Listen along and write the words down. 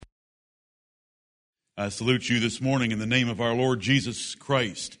I salute you this morning in the name of our Lord Jesus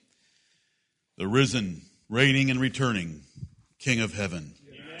Christ, the risen, reigning, and returning King of heaven.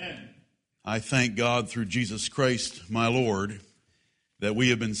 Amen. I thank God through Jesus Christ, my Lord, that we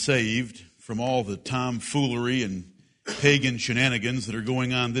have been saved from all the tomfoolery and pagan shenanigans that are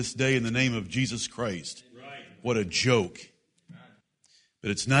going on this day in the name of Jesus Christ. Right. What a joke. But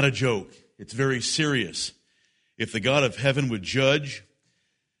it's not a joke. It's very serious. If the God of heaven would judge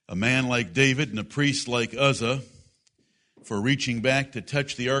a man like David and a priest like Uzzah for reaching back to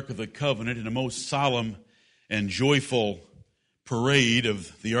touch the Ark of the Covenant in a most solemn and joyful parade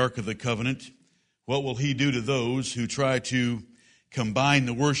of the Ark of the Covenant, what will he do to those who try to combine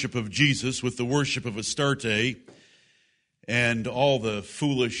the worship of Jesus with the worship of Astarte and all the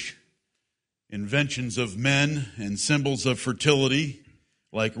foolish inventions of men and symbols of fertility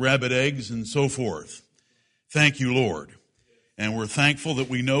like rabbit eggs and so forth? Thank you, Lord. And we're thankful that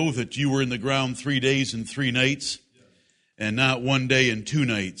we know that you were in the ground 3 days and 3 nights and not 1 day and 2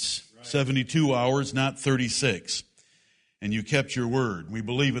 nights, 72 hours, not 36. And you kept your word. We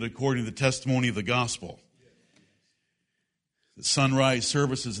believe it according to the testimony of the gospel. The sunrise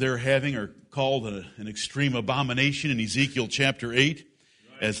services they're having are called an extreme abomination in Ezekiel chapter 8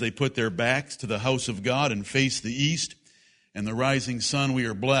 as they put their backs to the house of God and face the east. And the rising sun, we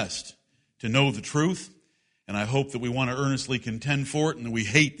are blessed to know the truth. And I hope that we want to earnestly contend for it and that we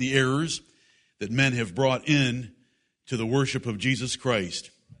hate the errors that men have brought in to the worship of Jesus Christ.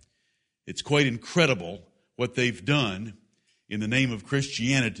 It's quite incredible what they've done in the name of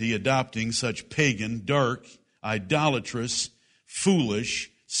Christianity, adopting such pagan, dark, idolatrous, foolish,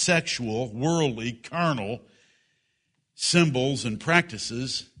 sexual, worldly, carnal symbols and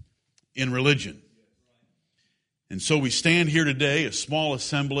practices in religion. And so we stand here today, a small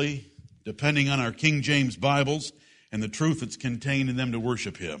assembly, depending on our King James Bibles and the truth that's contained in them to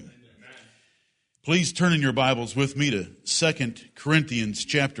worship Him. Please turn in your Bibles with me to 2 Corinthians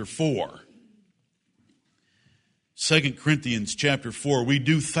chapter 4. 2 Corinthians chapter 4. We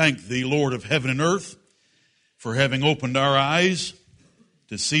do thank Thee, Lord of heaven and earth, for having opened our eyes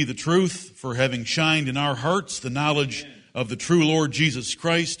to see the truth, for having shined in our hearts the knowledge of the true Lord Jesus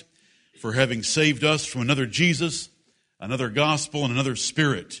Christ, for having saved us from another Jesus, another gospel, and another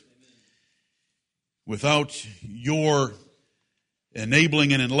spirit. Without your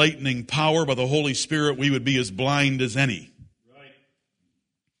enabling and enlightening power by the Holy Spirit, we would be as blind as any.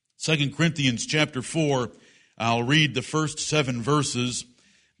 Right. 2 Corinthians chapter 4, I'll read the first 7 verses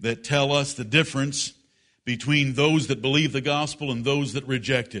that tell us the difference between those that believe the gospel and those that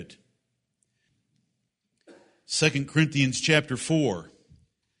reject it. 2 Corinthians chapter 4.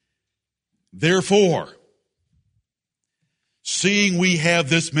 Therefore, seeing we have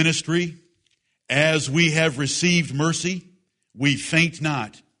this ministry, as we have received mercy, we faint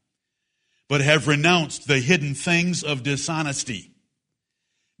not, but have renounced the hidden things of dishonesty,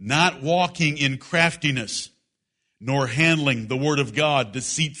 not walking in craftiness, nor handling the word of God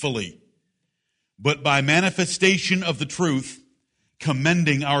deceitfully, but by manifestation of the truth,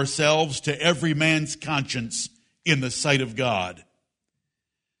 commending ourselves to every man's conscience in the sight of God.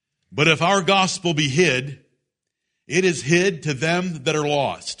 But if our gospel be hid, it is hid to them that are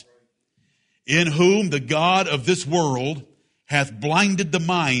lost, in whom the God of this world hath blinded the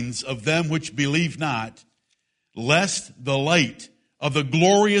minds of them which believe not, lest the light of the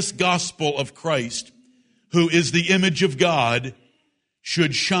glorious gospel of Christ, who is the image of God,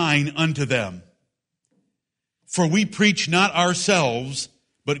 should shine unto them. For we preach not ourselves,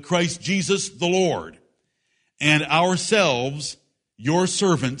 but Christ Jesus the Lord, and ourselves your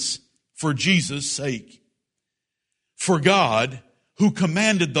servants for Jesus' sake. For God, who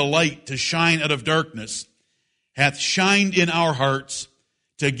commanded the light to shine out of darkness, hath shined in our hearts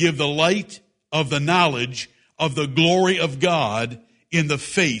to give the light of the knowledge of the glory of God in the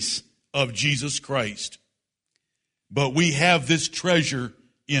face of Jesus Christ. But we have this treasure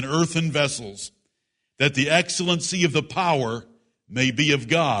in earthen vessels, that the excellency of the power may be of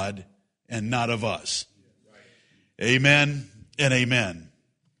God and not of us. Amen and amen.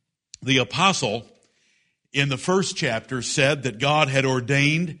 The apostle in the first chapter said that God had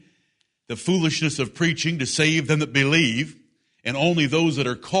ordained the foolishness of preaching to save them that believe, and only those that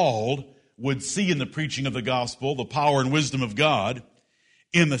are called would see in the preaching of the gospel the power and wisdom of God.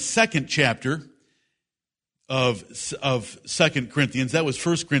 In the second chapter of 2 Corinthians, that was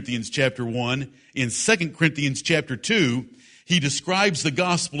 1 Corinthians chapter 1, in 2 Corinthians chapter 2, he describes the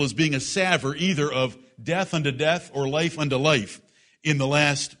gospel as being a savor either of death unto death or life unto life in the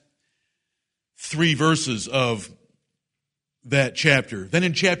last 3 verses of that chapter. Then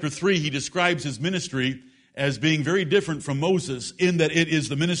in chapter 3, he describes his ministry as being very different from Moses in that it is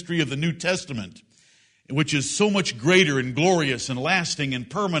the ministry of the New Testament. which is so much greater and glorious and lasting and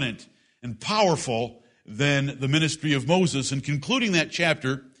permanent and powerful than the ministry of Moses. And concluding that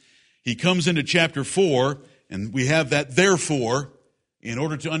chapter, he comes into chapter 4, and we have that therefore, in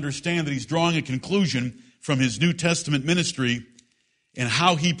order to understand that he's drawing a conclusion from his New Testament ministry and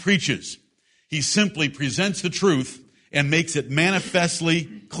how he preaches. He simply presents the truth and makes it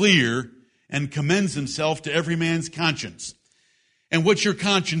manifestly clear and commends himself to every man's conscience. And what your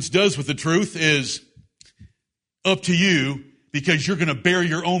conscience does with the truth is up to you, because you're going to bear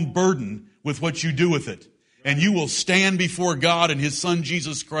your own burden with what you do with it. And you will stand before God and his Son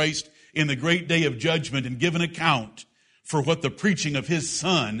Jesus Christ in the great day of judgment and give an account for what the preaching of his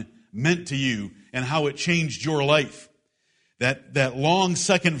Son meant to you and how it changed your life. That long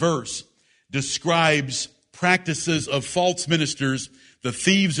second verse describes practices of false ministers, the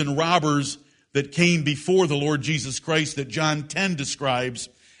thieves and robbers that came before the Lord Jesus Christ that John 10 describes,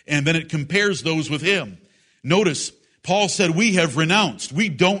 and then it compares those with him. Notice, Paul said, we have renounced. We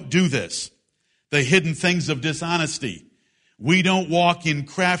don't do this. The hidden things of dishonesty. We don't walk in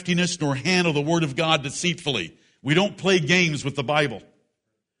craftiness nor handle the word of God deceitfully. We don't play games with the Bible.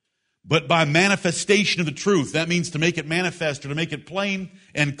 But by manifestation of the truth, that means to make it manifest or to make it plain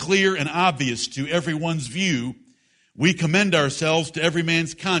and clear and obvious to everyone's view, we commend ourselves to every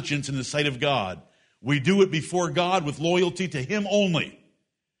man's conscience in the sight of God. We do it before God with loyalty to him only.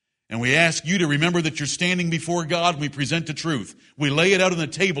 And we ask you to remember that you're standing before God when we present the truth. We lay it out on the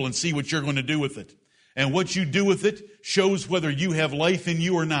table and see what you're going to do with it. And what you do with it shows whether you have life in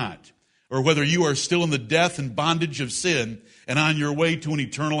you or not, or whether you are still in the death and bondage of sin and on your way to an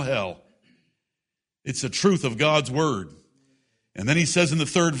eternal hell. It's the truth of God's word. And then he says in the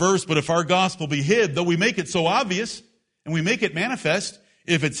third verse, but if our gospel be hid, though we make it so obvious and we make it manifest,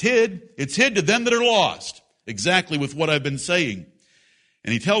 if it's hid to them that are lost. Exactly with what I've been saying.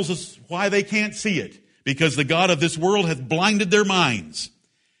 And he tells us why they can't see it. Because the God of this world hath blinded their minds,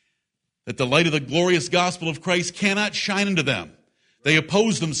 that the light of the glorious gospel of Christ cannot shine into them. They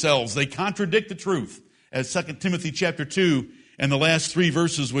oppose themselves. They contradict the truth, as 2 Timothy chapter 2 and the last 3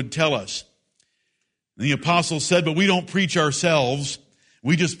 verses would tell us. And the apostle said, but we don't preach ourselves.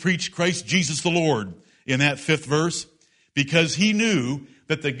 We just preach Christ Jesus the Lord in that 5th verse, because he knew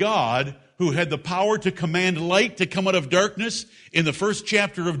that the God who had the power to command light to come out of darkness in the 1st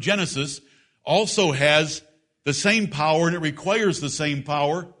chapter of Genesis also has the same power, and it requires the same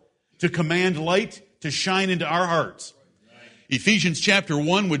power to command light to shine into our hearts. Ephesians chapter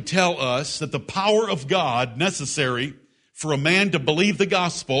 1 would tell us that the power of God necessary for a man to believe the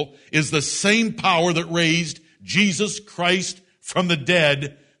gospel is the same power that raised Jesus Christ from the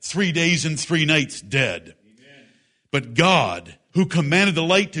dead 3 days and 3 nights dead. Amen. But God, who commanded the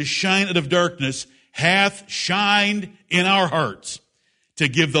light to shine out of darkness, hath shined in our hearts to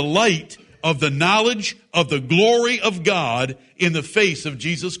give the light of the knowledge of the glory of God in the face of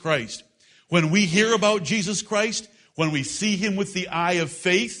Jesus Christ. When we hear about Jesus Christ, when we see him with the eye of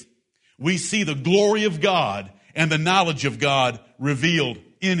faith, we see the glory of God and the knowledge of God revealed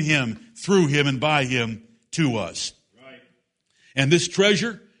in him, through him, and by him to us. Right. And this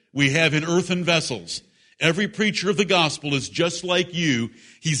treasure we have in earthen vessels. Every preacher of the gospel is just like you.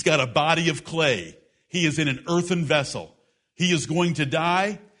 He's got a body of clay. He is in an earthen vessel. He is going to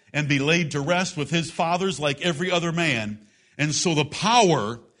die and be laid to rest with his fathers like every other man. And so the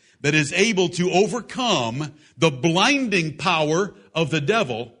power that is able to overcome the blinding power of the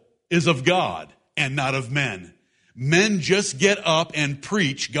devil is of God and not of men. Men just get up and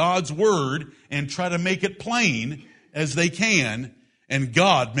preach God's word and try to make it plain as they can, and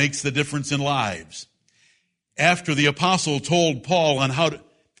God makes the difference in lives. After the apostle told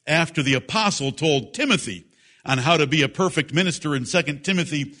Timothy on how to be a perfect minister in 2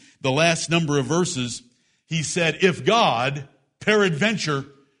 Timothy, the last number of verses, he said, if God, peradventure,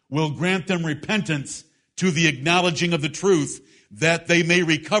 will grant them repentance to the acknowledging of the truth, that they may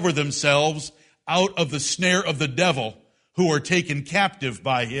recover themselves out of the snare of the devil, who are taken captive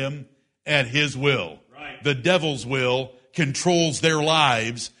by him at his will. Right. The devil's will controls their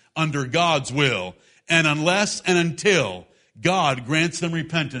lives under God's will. And unless and until God grants them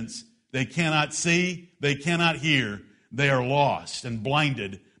repentance, they cannot see, they cannot hear, they are lost and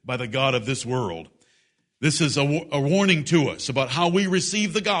blinded by the God of this world. This is a warning to us about how we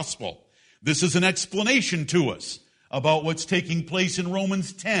receive the gospel. This is an explanation to us about what's taking place in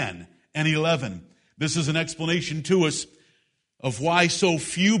Romans 10 and 11. This is an explanation to us of why so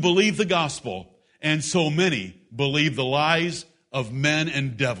few believe the gospel and so many believe the lies of men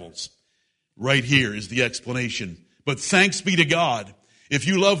and devils. Right here is the explanation. But thanks be to God. If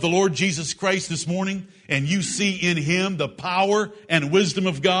you love the Lord Jesus Christ this morning and you see in him the power and wisdom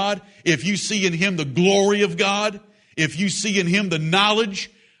of God, if you see in him the glory of God, if you see in him the knowledge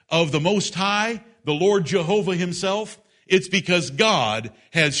of the Most High, the Lord Jehovah himself, it's because God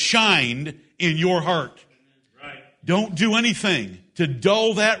has shined in your heart. Right. Don't do anything to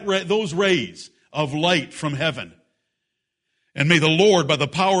dull those rays of light from heaven. And may the Lord, by the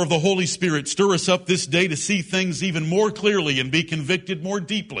power of the Holy Spirit, stir us up this day to see things even more clearly and be convicted more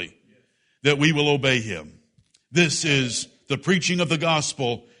deeply that we will obey him. This is the preaching of the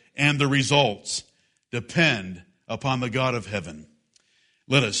gospel, and the results depend upon the God of heaven.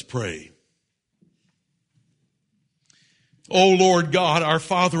 Let us pray. O Lord God, our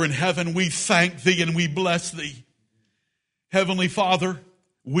Father in heaven, we thank thee and we bless thee. Heavenly Father,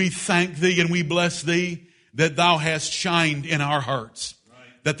 we thank thee and we bless thee that thou hast shined in our hearts,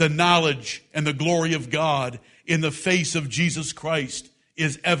 that the knowledge and the glory of God in the face of Jesus Christ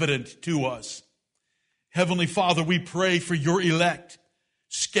is evident to us. Heavenly Father, we pray for your elect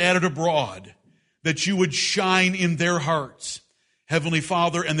scattered abroad, that you would shine in their hearts, Heavenly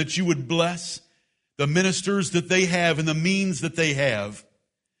Father, and that you would bless the ministers that they have and the means that they have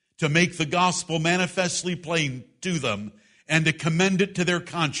to make the gospel manifestly plain to them and to commend it to their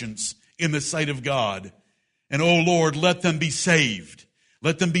conscience in the sight of God. And, oh Lord, let them be saved.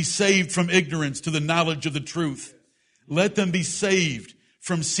 Let them be saved from ignorance to the knowledge of the truth. Let them be saved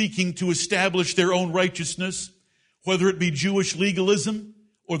from seeking to establish their own righteousness, whether it be Jewish legalism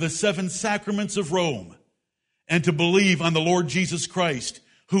or the 7 sacraments of Rome, and to believe on the Lord Jesus Christ,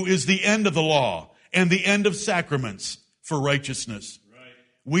 who is the end of the law and the end of sacraments for righteousness. Right.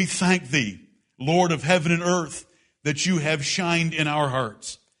 We thank thee, Lord of heaven and earth, that you have shined in our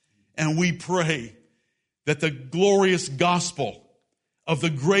hearts. And we pray that the glorious gospel of the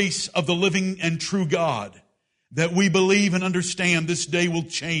grace of the living and true God that we believe and understand this day will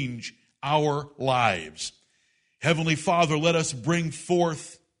change our lives. Heavenly Father, let us bring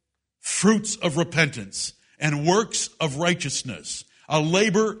forth fruits of repentance and works of righteousness, a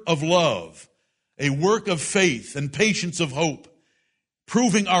labor of love, a work of faith and patience of hope,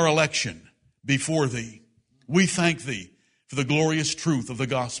 proving our election before thee. We thank thee for the glorious truth of the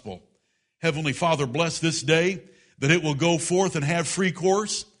gospel. Heavenly Father, bless this day, that it will go forth and have free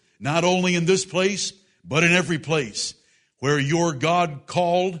course, not only in this place, but in every place where your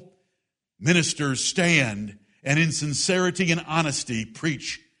God-called ministers stand and in sincerity and honesty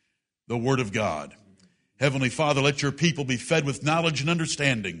preach the word of God. Heavenly Father, let your people be fed with knowledge and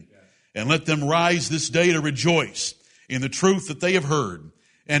understanding, and let them rise this day to rejoice in the truth that they have heard,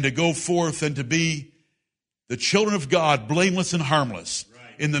 and to go forth and to be the children of God, blameless and harmless,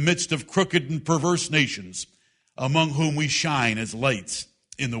 in the midst of crooked and perverse nations, among whom we shine as lights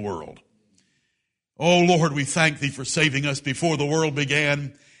in the world. Oh Lord, we thank thee for saving us before the world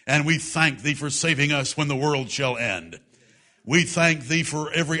began, and we thank thee for saving us when the world shall end. We thank thee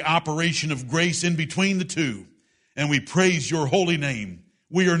for every operation of grace in between the two, and we praise your holy name.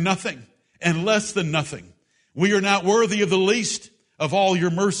 We are nothing and less than nothing. We are not worthy of the least of all your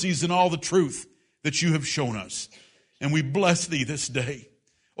mercies and all the truth that you have shown us. And we bless thee this day.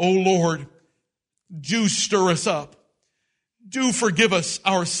 Oh Lord, do stir us up. Do forgive us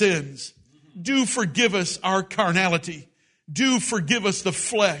our sins. Do forgive us our carnality. Do forgive us the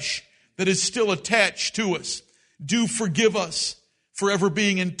flesh that is still attached to us. Do forgive us for ever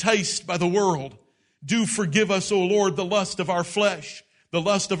being enticed by the world. Do forgive us, O Lord, the lust of our flesh, the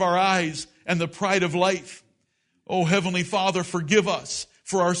lust of our eyes, and the pride of life. O Heavenly Father, forgive us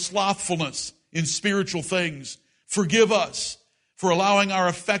for our slothfulness in spiritual things. Forgive us for allowing our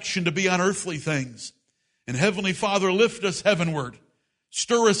affection to be on earthly things. And Heavenly Father, lift us heavenward.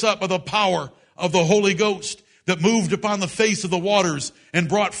 Stir us up by the power of the Holy Ghost that moved upon the face of the waters and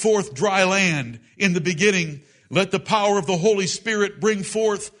brought forth dry land in the beginning. Let the power of the Holy Spirit bring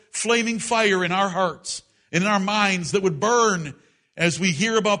forth flaming fire in our hearts and in our minds that would burn as we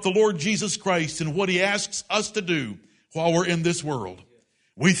hear about the Lord Jesus Christ and what he asks us to do while we're in this world.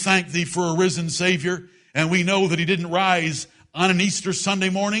 We thank thee for a risen Savior, and we know that he didn't rise on an Easter Sunday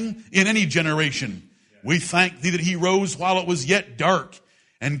morning in any generation. We thank thee that he rose while it was yet dark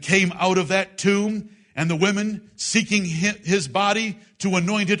and came out of that tomb, and the women seeking his body to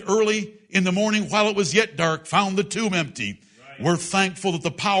anoint it early in the morning while it was yet dark found the tomb empty. Right. We're thankful that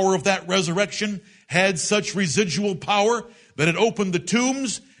the power of that resurrection had such residual power that it opened the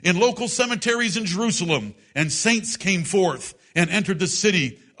tombs in local cemeteries in Jerusalem, and saints came forth and entered the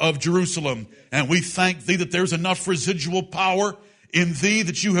city of Jerusalem. And we thank thee that there's enough residual power in thee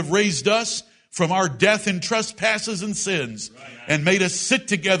that you have raised us from our death in trespasses and sins, and made us sit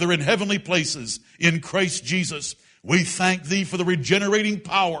together in heavenly places in Christ Jesus. We thank thee for the regenerating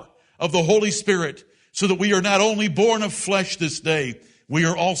power of the Holy Spirit so that we are not only born of flesh this day, we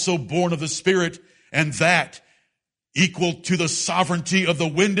are also born of the Spirit, and that equal to the sovereignty of the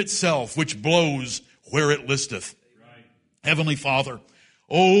wind itself, which blows where it listeth. Right. Heavenly Father,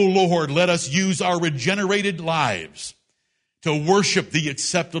 O Lord, let us use our regenerated lives to worship Thee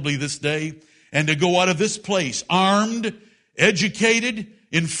acceptably this day, and to go out of this place armed, educated,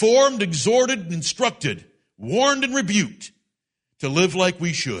 informed, exhorted, instructed, warned, and rebuked, to live like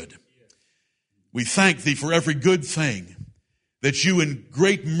we should. We thank Thee for every good thing that You in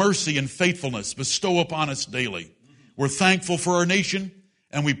great mercy and faithfulness bestow upon us daily. We're thankful for our nation,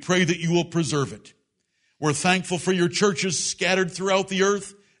 and we pray that You will preserve it. We're thankful for Your churches scattered throughout the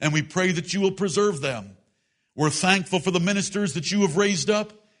earth, and we pray that You will preserve them. We're thankful for the ministers that You have raised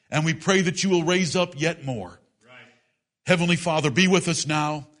up, and we pray that You will raise up yet more. Right. Heavenly Father, be with us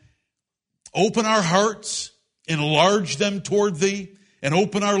now. Open our hearts, enlarge them toward Thee, and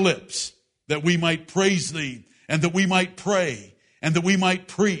open our lips that we might praise Thee, and that we might pray, and that we might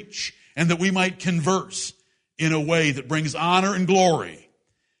preach, and that we might converse in a way that brings honor and glory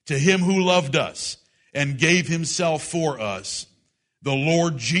to Him who loved us and gave Himself for us, the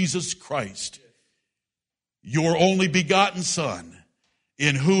Lord Jesus Christ, Your only begotten Son,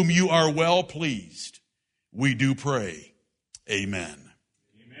 in whom You are well pleased. We do pray. Amen.